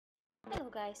Hello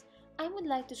guys, I would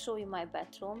like to show you my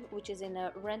bathroom, which is in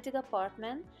a rented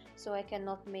apartment, so I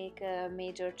cannot make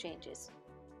major changes.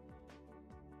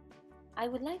 I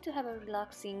would like to have a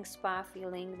relaxing spa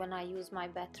feeling when I use my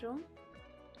bathroom,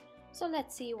 so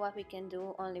let's see what we can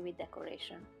do only with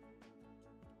decoration.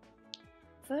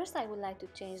 First, I would like to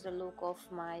change the look of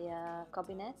my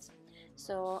cabinets.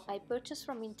 So I purchased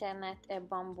from internet a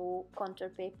bamboo contour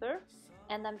paper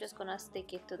and I'm just gonna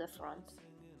stick it to the front.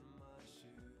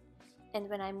 And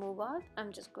when I move out,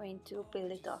 I'm just going to peel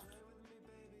it off.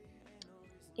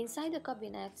 Inside the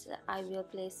cabinets, I will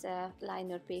place a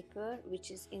liner paper, which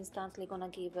is instantly gonna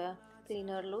give a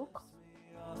cleaner look.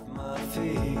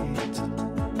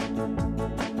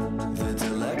 The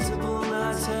delectable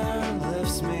night air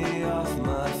lifts me off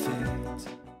my feet.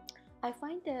 I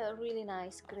find a really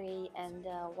nice grey and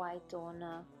white tone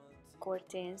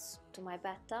curtains to my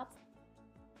bathtub.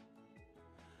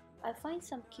 I find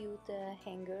some cute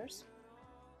hangers.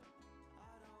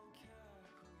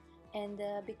 And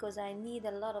because I need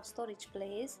a lot of storage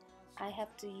space, I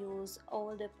have to use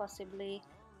all the possibly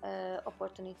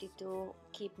opportunity to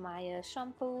keep my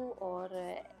shampoo or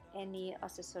any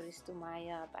accessories to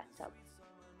my bathtub.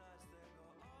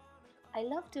 I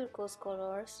love turquoise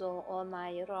color, so all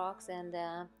my rocks and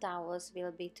towels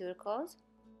will be turquoise.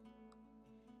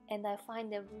 And I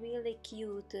find a really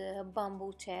cute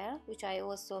bamboo chair, which I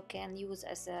also can use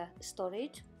as a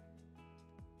storage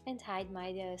and hide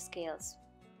my scales.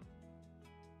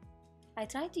 I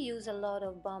try to use a lot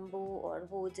of bamboo or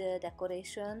wood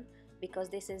decoration because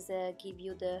this is give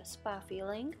you the spa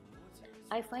feeling.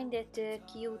 I find that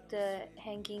cute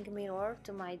hanging mirror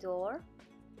to my door,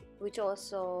 which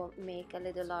also make a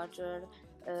little larger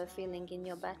feeling in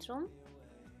your bathroom.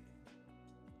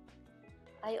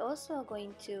 I also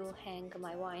going to hang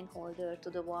my wine holder to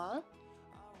the wall,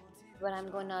 where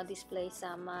I'm gonna display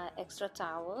some extra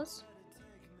towels.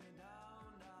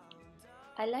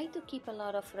 I like to keep a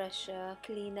lot of fresh,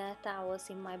 clean towels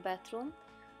in my bathroom,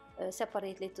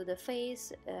 separately to the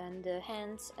face and the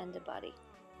hands and the body.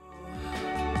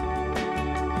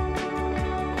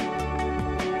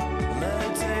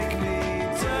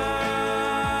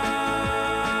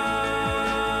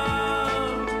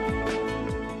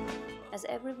 As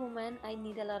every woman, I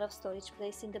need a lot of storage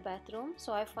space in the bathroom,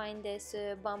 so I find this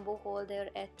bamboo holder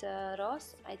at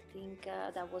Ross. I think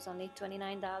that was only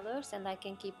 $29, and I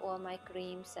can keep all my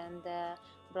creams and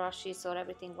brushes or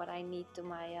everything what I need to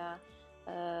my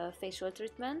facial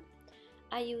treatment.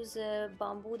 I use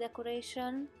bamboo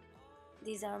decoration.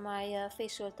 These are my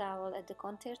facial towel at the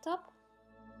countertop.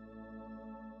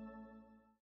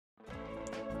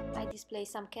 I display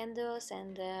some candles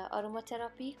and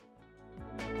aromatherapy.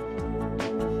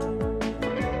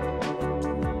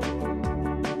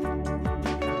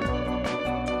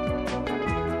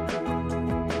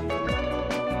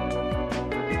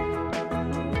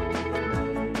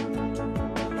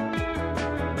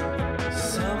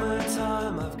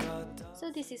 So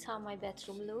this is how my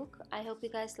bathroom look. I hope you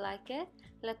guys like it.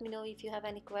 Let me know if you have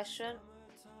any question.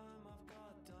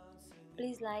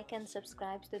 Please like and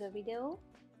subscribe to the video.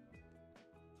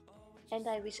 And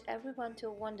I wish everyone to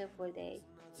a wonderful day.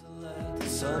 Let the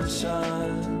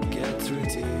sunshine get through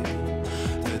deep.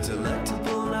 The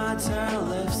delectable night air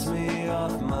lifts me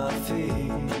off my feet.